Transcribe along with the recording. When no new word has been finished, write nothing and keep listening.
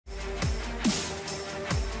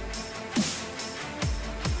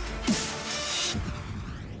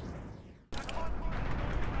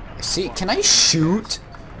See, can I shoot?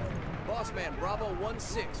 Bossman, Bravo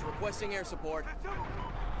 1-6, requesting air support.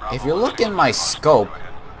 If you look in my scope,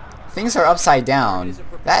 things are upside down.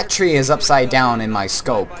 That tree is upside down in my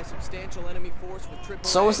scope.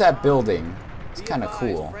 So is that building. It's kind of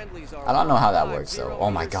cool. I don't know how that works though. Oh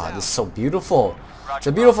my god, this is so beautiful. It's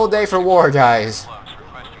a beautiful day for war, guys.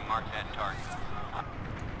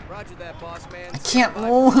 Roger that, Bossman. I can't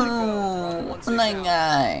move. My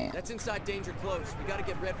guy. That's inside danger close. We gotta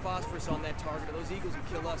get red phosphorus on that target or those eagles will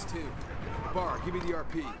kill us too. Barr, give me the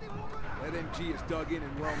RP. That MG is dug in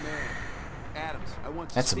and well manned. Adams, I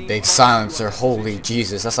want That's a big silencer. Holy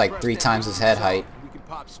Jesus, that's like 3 times his head height. We can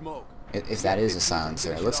pop smoke. If that is a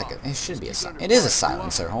silencer, it looks like it should be a silencer. It is a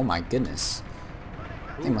silencer. Oh my goodness.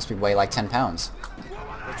 They must be weigh like 10 pounds.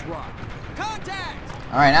 Let's rock. Contact!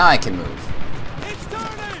 Alright, now I can move. It's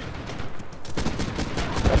turning!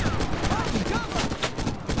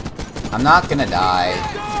 I'm not gonna die.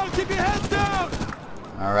 Down! Keep your heads down!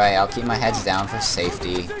 Alright, I'll keep my heads down for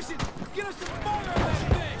safety. Get us some fire on that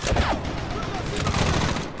thing!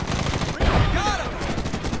 Got him!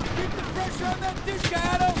 Keep the pressure on that disc,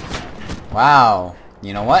 Adam! Wow.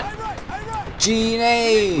 You know what?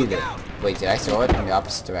 Grenade! Wait, did I throw it in the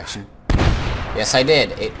opposite direction? Yes, I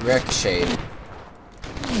did. It ricocheted.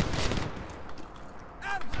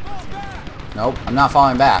 Nope, I'm not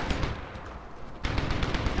falling back.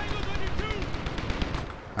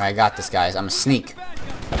 Alright, I got this, guys. I'm a sneak.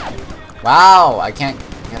 Wow, I can't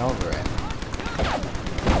get over it.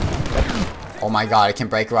 Oh my god, I can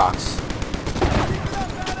break rocks.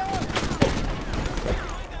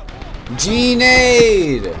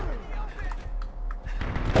 Grenade!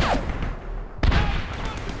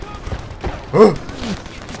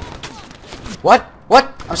 What?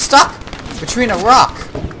 What? I'm stuck between a rock.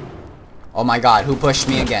 Oh my god, who pushed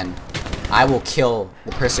me again? I will kill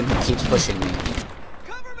the person who keeps pushing me.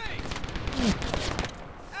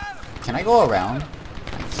 Can I go around?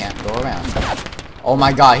 I can't go around. Oh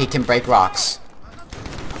my god, he can break rocks.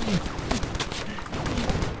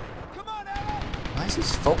 Why is he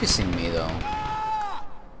focusing me though?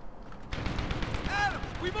 Adam,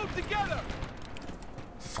 we move together!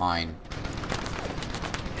 Fine.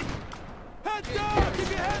 Heads down! Keep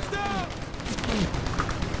your heads down!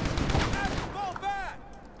 Adam, fall back!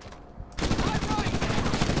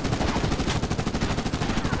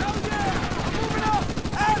 Hell yeah! Moving up!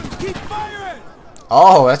 Adam, keep firing!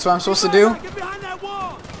 Oh, that's what I'm supposed to do? Get behind that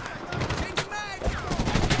wall! Change the mag!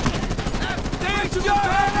 Stay to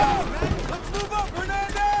Adam! Let's move up,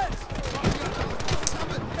 Hernandez!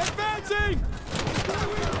 Advancing!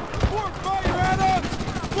 More fire, Adams!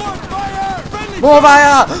 More fire! Friendly More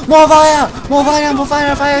fire! More fire! More fire! More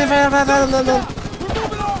fire! Fire! Fire! Fire! Fire! We're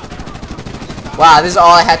moving on! Wow, this is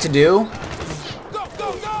all I had to do? Go,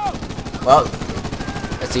 go, go! Well,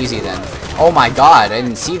 that's easy then. Oh my god, I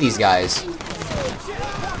didn't see these guys.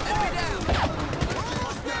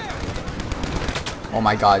 Oh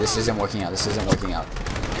my god, this isn't working out. This isn't working out.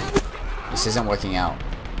 This isn't working out.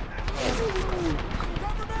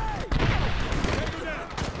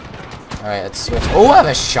 Alright, let's switch. Oh, I have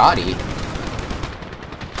a shotty.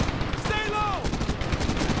 Stay low!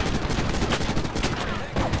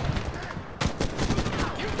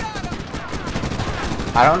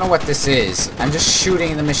 I don't know what this is. I'm just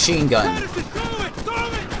shooting the machine gun. Madison, throw it! Throw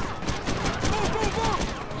it! Move, move,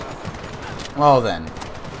 move! Well then.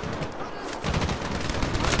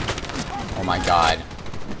 Oh my god.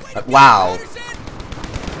 Wow.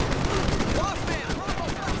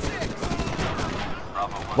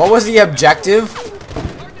 What was the objective?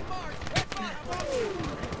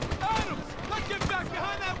 Adam, let's get back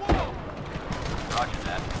behind that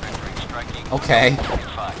wall! Okay.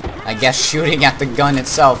 I guess shooting at the gun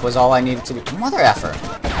itself was all I needed to do. Mother effer.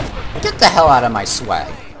 Get the hell out of my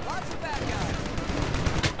swag.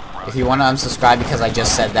 If you want to unsubscribe because I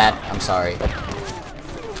just said that, I'm sorry.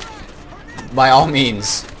 By all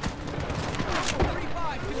means.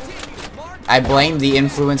 I blame the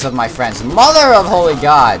influence of my friends. Mother of holy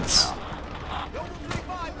gods!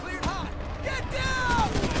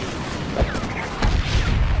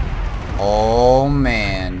 Oh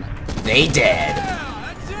man. They dead.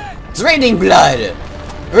 It's raining blood!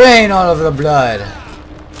 Rain all over the blood!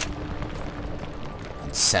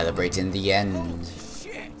 Let's celebrate in the end.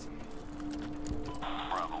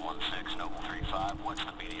 Bravo 1-6, Noble 3-5, what's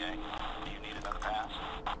the PDA? Do you need another pass?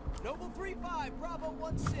 Noble 3-5, Bravo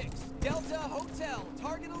 1-6, Delta Hotel,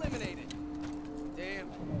 target eliminated. Damn,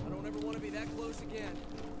 I don't ever want to be that close again.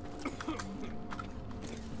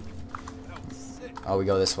 That was sick. Oh, we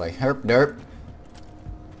go this way. Herp derp.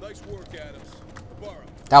 Nice work, Adams. Barra,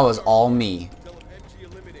 That was all me. tell him MG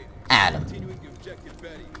eliminated. Adam. Continuing to objective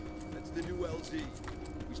Betty.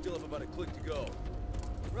 about a click to go.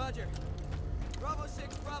 Roger. Bravo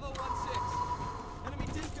 6, Bravo 1-6. Enemy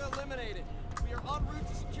Disco eliminated. We are en route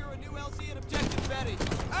to secure a new LZ and objective Betty.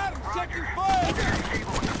 Adams, check your fire!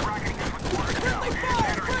 Friendly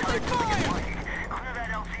fire! Friendly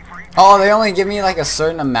fire! Oh, they only give me like a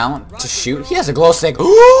certain amount to shoot. He has a glow stick.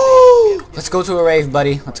 Ooh! Let's go to a rave,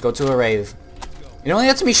 buddy. Let's go to a rave. It only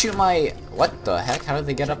lets me shoot my... What the heck? How did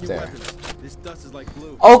they get up there? This dust is like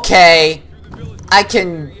glue. Okay.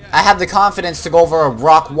 I have the confidence to go over a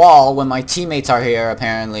rock wall when my teammates are here,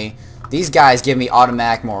 apparently. These guys give me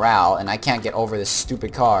automatic morale, and I can't get over this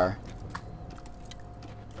stupid car.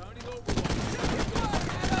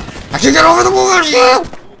 I can get over the wall! Yeah!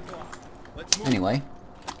 Anyway.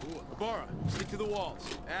 Ibarra, stick to the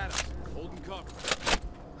walls. Adams, holding cover.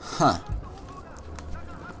 Huh.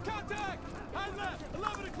 Contact! High left,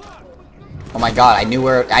 11 o'clock. Oh my god, I knew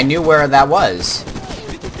where that was.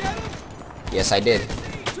 Did you get him? Yes, I did.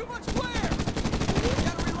 Too much flare!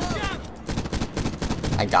 Gotta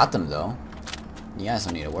reload! I got them, though. You guys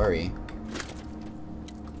don't need to worry.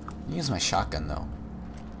 Use my shotgun, though.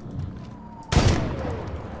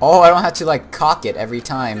 Oh, I don't have to, like, cock it every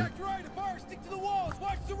time. That's right, Ibarra, stick to the walls.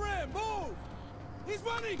 Watch the rim. Move! He's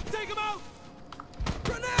running. Take him out.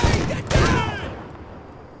 Grenade! Get down!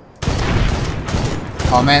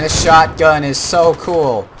 Oh man, this shotgun is so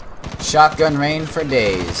cool. Shotgun rain for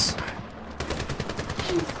days.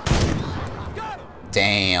 Got him.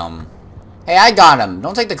 Damn. Hey, I got him.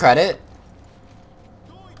 Don't take the credit.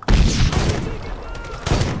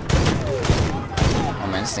 Oh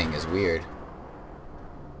man, this thing is weird.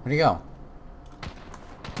 Where'd he go?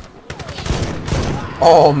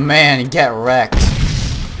 Oh man, get wrecked.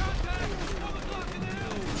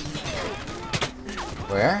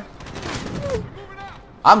 Where?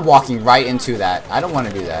 I'm walking right into that. I don't want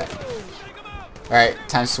to do that. Alright,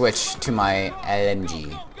 time to switch to my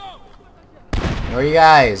LMG. Where are you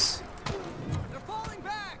guys? They're falling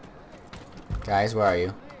back! Guys, where are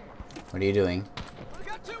you? What are you doing? We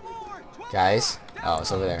got 2 more! 12 Guys? Oh,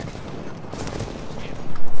 it's over there.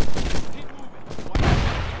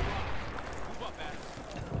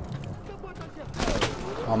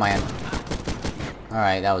 Oh man.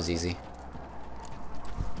 Alright, that was easy.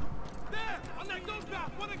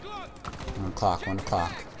 1 o'clock, 1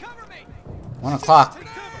 o'clock. Cover me! 1 o'clock.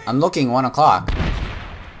 I'm looking 1 o'clock.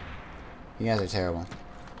 You guys are terrible.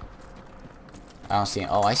 I don't see...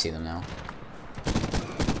 Oh, I see them now.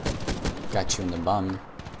 Got you in the bum.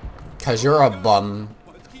 Cause you're a bum.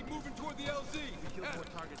 Let's keep moving toward the LZ.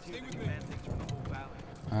 Stay with me.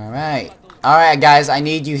 Alright. Alright, guys, I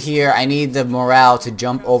need you here. I need the morale to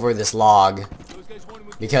jump over this log. Those guys want him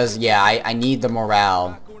with Because, yeah, I need the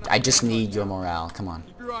morale. I just need your morale. Come on.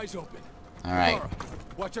 Keep your eyes open. Alright. Ibarra,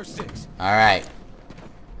 watch our 6. Alright.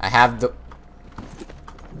 I have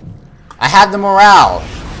the morale!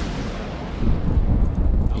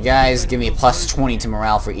 You guys give me plus 20 to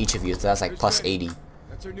morale for each of you, so that's like plus 80.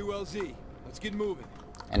 That's our new LZ. Let's get moving.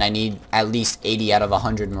 And I need at least 80 out of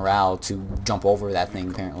 100 morale to jump over that thing,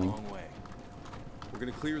 apparently. Long way. We're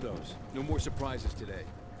gonna clear those. No more surprises today.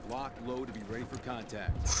 Lock, load, to be ready for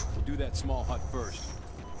contact. We'll do that small hut first.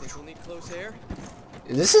 Think we'll need close air?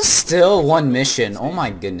 This is still one mission. Oh my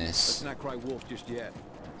Let's goodness. not cry wolf just yet.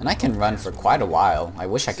 And I can run for quite a while. I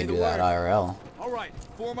wish I could do that IRL. All right,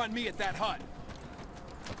 form on me at that hut.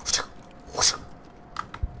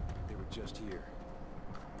 They were just here.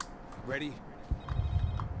 Ready?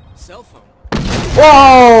 Cell phone.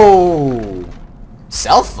 Whoa!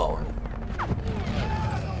 Cell phone?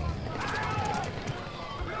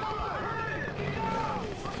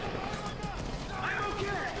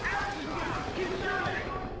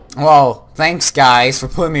 Whoa, thanks guys for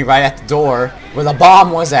putting me right at the door where the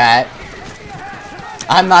bomb was at.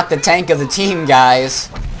 I'm not the tank of the team, guys.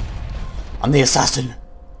 I'm the assassin.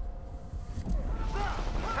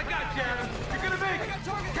 I got you, Adam. You're gonna make it.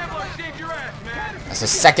 Kevlar saved your ass, man. That's the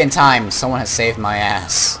second time someone has saved my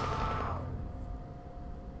ass.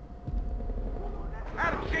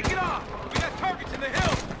 Adam, shake it off. We got targets in the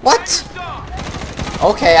hills. What?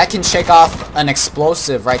 Okay, I can shake off an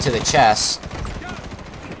explosive right to the chest.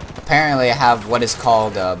 Apparently I have what is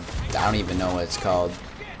called, I don't even know what it's called.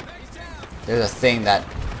 There's a thing that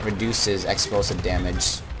reduces explosive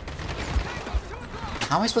damage.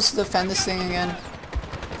 How am I supposed to defend this thing again?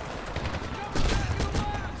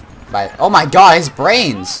 By, oh my god, his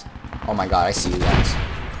brains! Oh my god, I see you guys.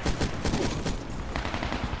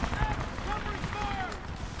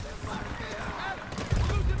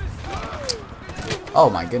 Oh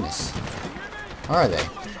my goodness. Where are they?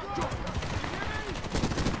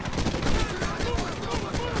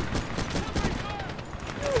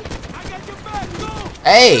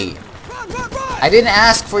 Hey! I didn't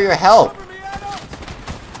ask for your help.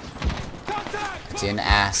 I didn't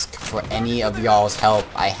ask for any of y'all's help.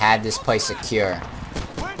 I had this place secure.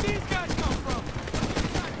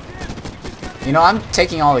 You know, I'm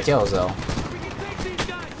taking all the kills though.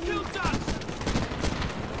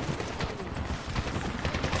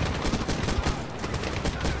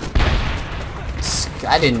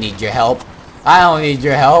 I didn't need your help. I don't need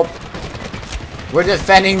your help. We're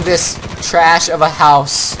defending this trash of a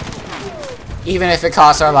house. Even if it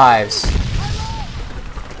costs our lives.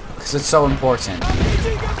 Because it's so important.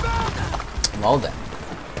 Well then.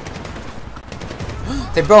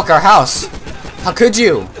 They broke our house. How could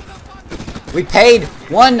you? We paid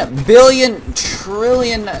 1 billion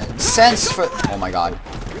trillion cents for... Oh my god.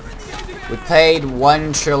 We paid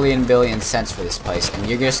 1 trillion billion cents for this place. And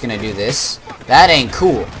you're just gonna do this? That ain't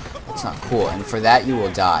cool. It's not cool. And for that you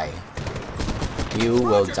will die. You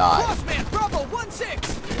will die.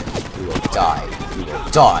 You will die. You will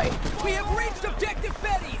die. We have reached objective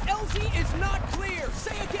Betty. LZ is not clear.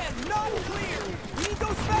 Say again, not clear. We need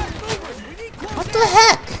those fast movers. We need close. What the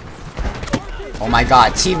heck? Oh my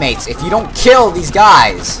god, teammates, if you don't kill these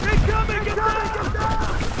guys.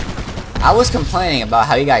 I was complaining about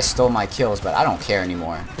how you guys stole my kills, but I don't care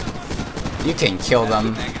anymore. You can kill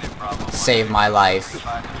them. Save my life.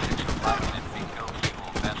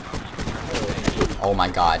 Oh my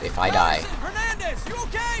god, if I die. Hernandez, you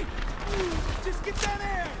okay? Just get down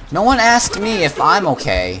there. No one asked me if I'm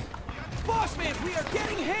okay. Bossman, we are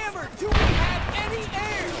getting hammered. Do we have any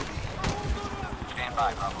air? Stand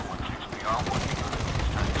by, Bravo 1-6. We are working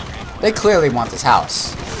on it. They clearly want this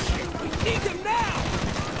house. We need them now.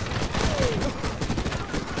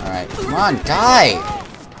 Alright, come on, die!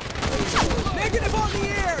 Negative on the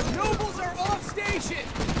air. Nobles are off station.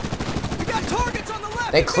 We got targets on the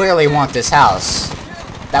left. They clearly want this house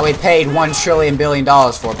that we paid $1 trillion billion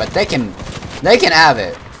for, but they can have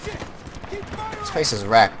it. This place is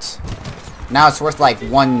wrecked. Now it's worth like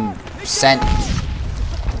 1 cent.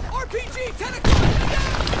 RPG, 10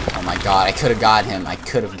 o'clock. Oh my god, I could have got him. I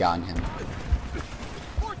could have gotten him.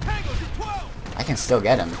 Four tangos at 12. I can still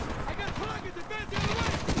get him. I got targets advancing on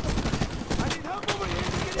the right. I need help over here.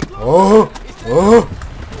 They're getting close. Oh! Oh!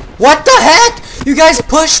 What the heck? You guys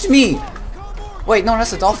pushed me! Wait, no,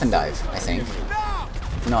 that's a dolphin dive, I think.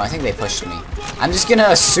 No, I think they pushed me. I'm just gonna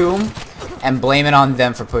assume and blame it on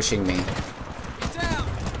them for pushing me. Down.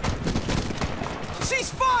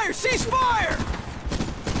 Cease fire! Cease fire!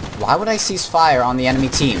 Why would I cease fire on the enemy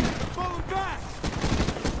team? Fall back.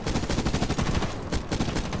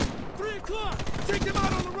 3 o'clock. Take them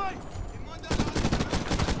out on the right.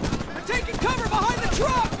 I'm taking cover behind the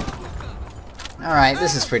truck. Alright,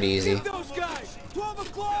 this is pretty easy. Those guys. 12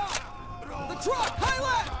 o'clock. The truck. High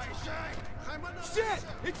left. Shit!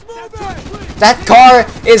 It's moving. That car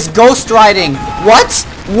is ghost riding. What?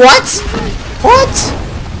 What? What?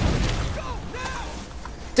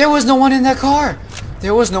 There was no one in that car.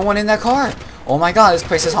 There was no one in that car. Oh my god, this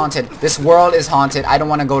place is haunted. This world is haunted. I don't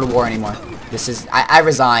want to go to war anymore. This is... I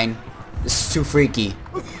resign. This is too freaky.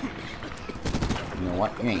 You know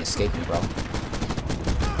what? You ain't escaping, bro.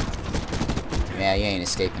 Yeah, you ain't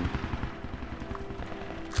escaping.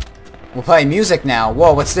 We'll play music now.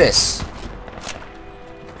 Whoa, what's this?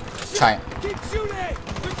 Try.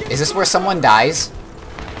 Is this where someone dies?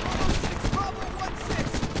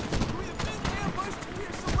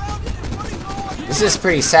 This is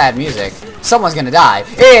pretty sad music. Someone's gonna die.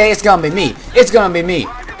 Hey, it's gonna be me. It's gonna be me.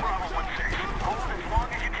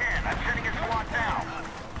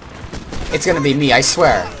 It's gonna be me, I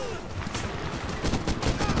swear.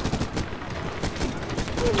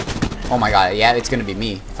 Oh my god, yeah, it's gonna be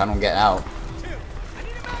me if I don't get out.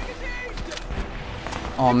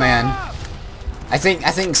 Oh man. I think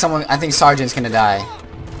Sergeant's gonna die.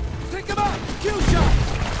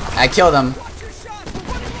 I killed him.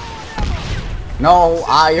 No,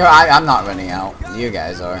 I'm not running out. You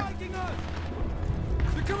guys are.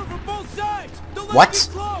 What?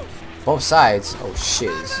 Both sides? Oh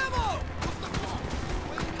shiz.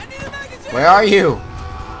 Where are you?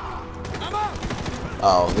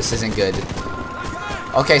 Oh, this isn't good.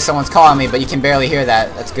 Okay, someone's calling me, but you can barely hear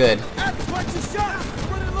that. That's good.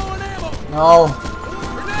 No.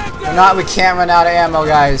 We can't run out of ammo,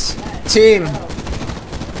 guys. Team.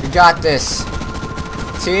 We got this.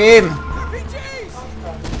 Team.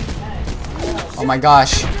 Oh my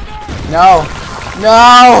gosh. No.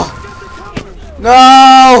 No.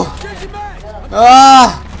 No.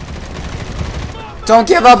 Ah. Don't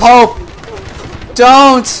give up hope.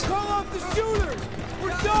 Don't.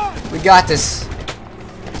 We got this.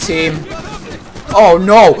 Team. Oh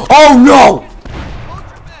no. Oh no.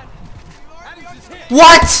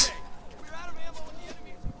 What?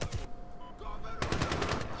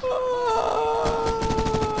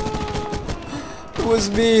 It was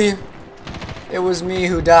me. It was me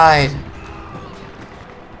who died.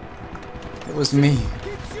 It was me.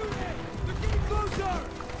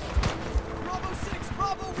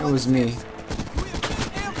 It was me.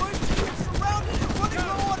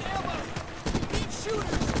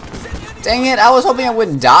 Dang it, I was hoping I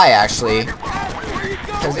wouldn't die, actually.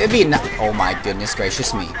 Because it'd be oh my goodness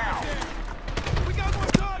gracious me.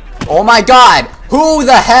 Oh my god! Who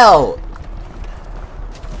the hell?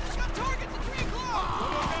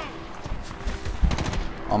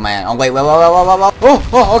 Oh man, oh wait, wait.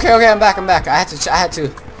 Oh, okay, I'm back. I had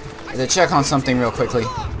to check on something real quickly.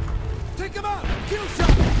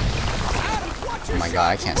 Oh my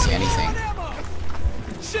god, I can't see anything.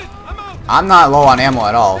 I'm not low on ammo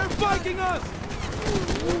at all.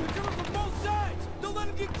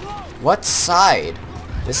 What side?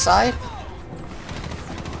 This side?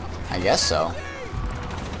 I guess so.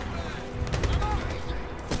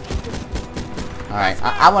 Alright,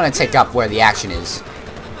 I want to take up where the action is.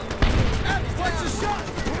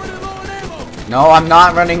 No, I'm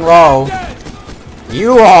not running low.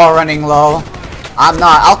 You are running low. I'm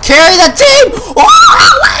not. I'll carry the team!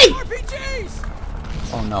 Oh, wait!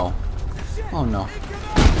 Oh no. Oh no.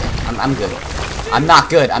 I'm good. I'm not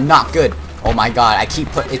good. I'm not good. Oh my god, I keep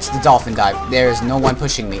it's the dolphin dive. There is no one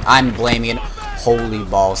pushing me. I'm blaming it. Holy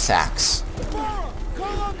ball sacks.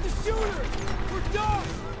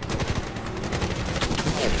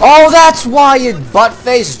 Oh, that's why, you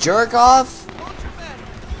butt-faced jerk-off?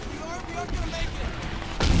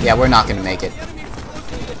 Yeah, we're not gonna make it.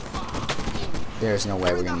 There's no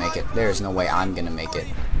way we're gonna make it. There's no way I'm gonna make it.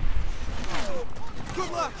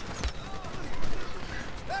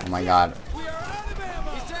 Oh my god.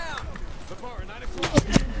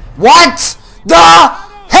 What the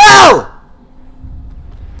hell?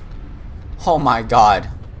 Oh my god.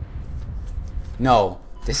 No,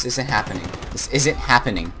 this isn't happening. This isn't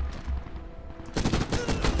happening.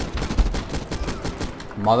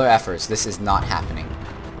 Mother effers, this is not happening.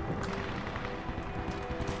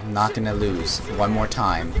 I'm not gonna lose one more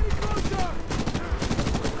time.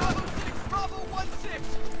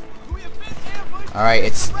 Alright,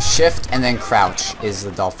 it's shift and then crouch is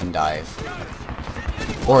the dolphin dive.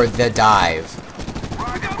 Or the dive.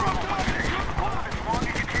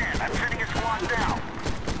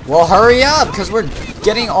 Well, hurry up, because we're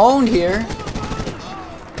getting owned here.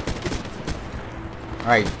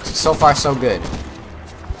 Alright, so far so good.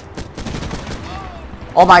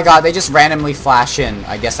 Oh my god, they just randomly flash in.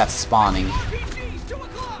 I guess that's spawning.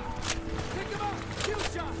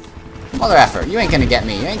 Mother effer, you ain't gonna get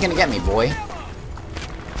me. You ain't gonna get me, boy.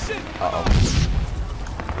 Uh-oh.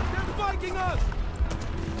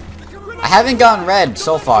 I haven't gotten red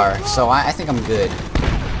so far, so I think I'm good.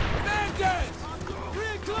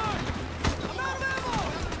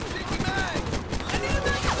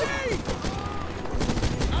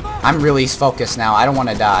 I'm really focused now. I don't want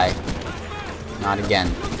to die. Not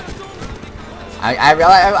again.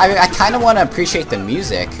 I kind of want to appreciate the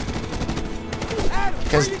music.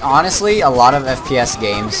 Because honestly, a lot of FPS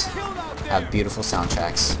games have beautiful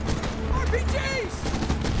soundtracks.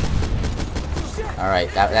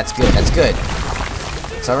 Alright, that's good, that's good.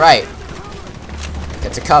 It's alright.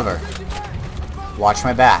 Get to cover. Watch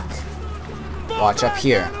my back. Watch up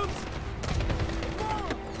here.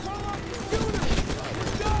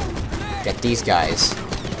 Get these guys.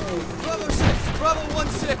 Bravo 6, Bravo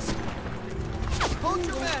 1-6. Hold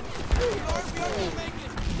your men. We are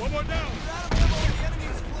making. One more down. The enemy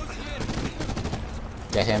is closing in.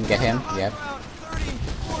 Get him, yep. 30,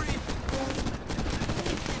 40.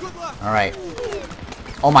 Good luck. Alright.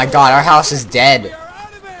 Oh my god, our house is dead.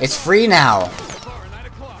 It's free now.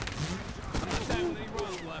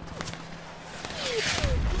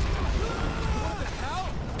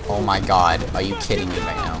 Oh my god, are you kidding me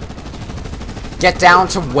right now? Get down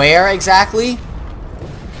to where exactly?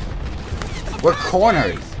 We're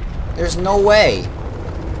cornered. There's no way.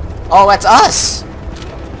 Oh, that's us!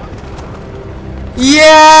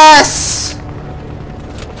 Yes!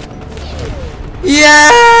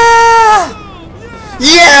 Yeah!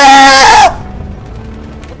 Yeah!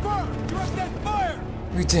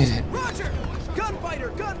 We did it. Roger! Gunfighter,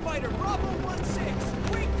 Bravo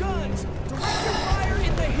 1-6. Weak guns. Direct your fire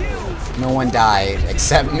in the hills. No one died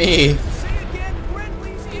except me. Say again,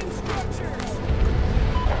 friendlies in structures.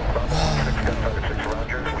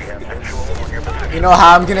 You know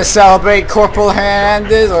how I'm gonna celebrate Corporal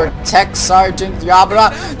Hernandez or Tech Sergeant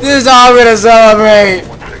Yabra? This is how I'm gonna celebrate!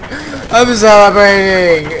 I'm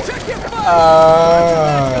celebrating!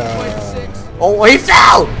 Oh, he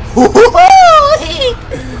fell!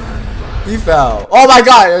 He fell. Oh my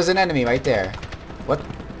god, there's an enemy right there. What?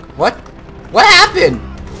 What? What happened?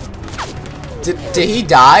 Did he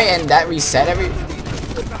die and that reset every...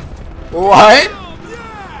 What?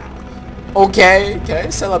 Okay, can I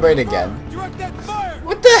celebrate again? Direct that fire.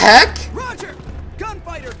 What the heck? Roger.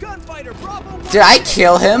 Gunfighter. Bravo. Did I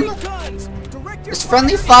kill him? Guns. Direct your Does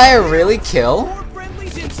friendly fire really kill? More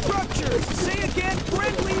friendlies in structures. Say again,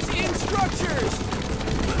 friendlies in structures.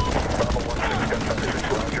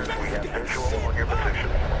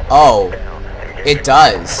 Oh, it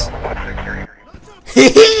does.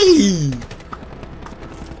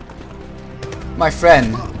 My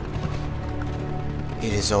friend,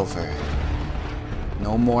 it is over.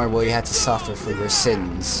 No more will you have to suffer for your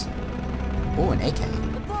sins. Oh, an AK.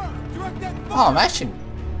 Oh, I'm actually...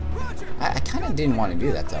 I kind of didn't want to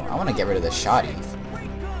do that, though. I want to get rid of the shoddy.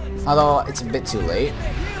 Although, it's a bit too late.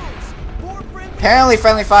 Apparently,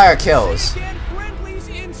 friendly fire kills. We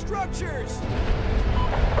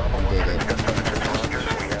did it.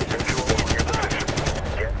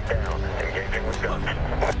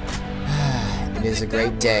 It is a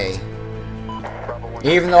great day.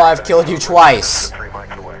 Even though I've killed you twice.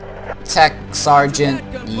 Tech Sergeant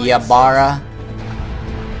Yabara.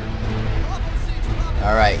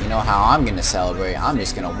 Alright, you know how I'm gonna celebrate. I'm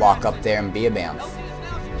just gonna walk up there and be a bamf.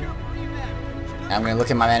 And I'm gonna look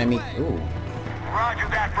at my enemy. Ooh.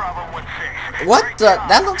 What the?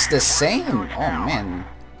 That looks the same. Oh man.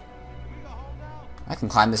 I can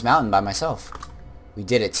climb this mountain by myself. We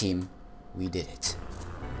did it, team. We did it.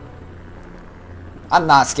 I'm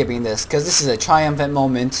not skipping this, because this is a triumphant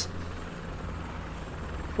moment.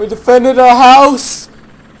 We defended our house!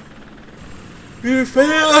 We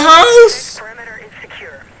defended our house! Perimeter is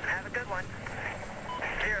secure. Have a good one.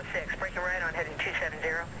 06, breaking right on heading 270.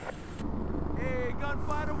 Hey,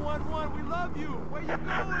 Gunfighter 1-1, we love you. Where you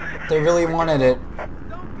going? They really wanted it,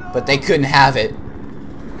 but they couldn't have it.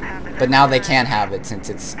 But now they can have it since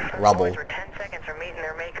it's rubble. For 10 seconds are meeting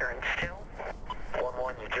their maker and still...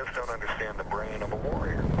 1-1, you just don't understand the brain of a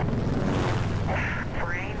warrior.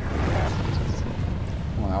 Brain?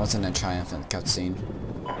 Well, that wasn't a triumphant cutscene.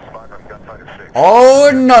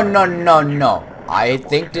 Oh, no. I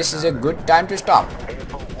think this is a good time to stop.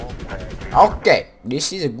 Okay,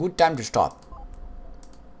 this is a good time to stop.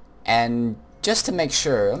 And just to make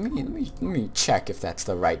sure, let me check if that's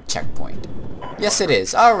the right checkpoint. Yes, it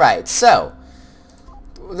is. Alright, so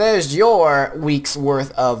there's your week's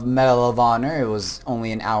worth of Medal of Honor. It was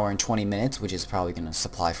only an hour and 20 minutes, which is probably going to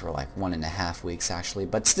supply for like 1.5 weeks actually.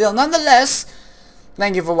 But still, nonetheless,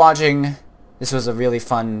 thank you for watching. This was a really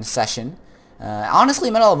fun session. Honestly,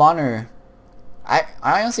 Medal of Honor, I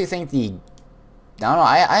honestly think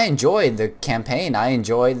I enjoyed the campaign. I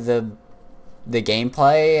enjoyed the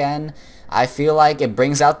gameplay, and I feel like it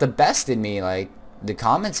brings out the best in me. Like, the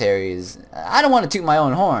commentary is... I don't want to toot my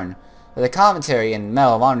own horn, but the commentary in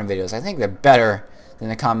Medal of Honor videos, I think they're better than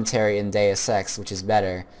the commentary in Deus Ex, which is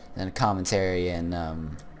better than the commentary in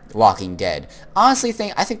Walking Dead. Honestly,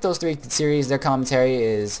 I think those three series, their commentary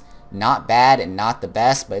is not bad and not the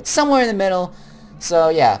best, but it's somewhere in the middle. So,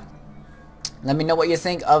 yeah. Let me know what you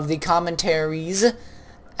think of the commentaries.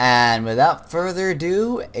 And without further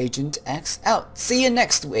ado, Agent X out. See you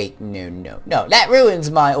next week. No. That ruins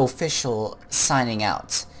my official signing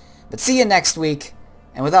out. But see you next week.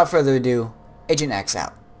 And without further ado, Agent X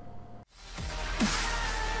out.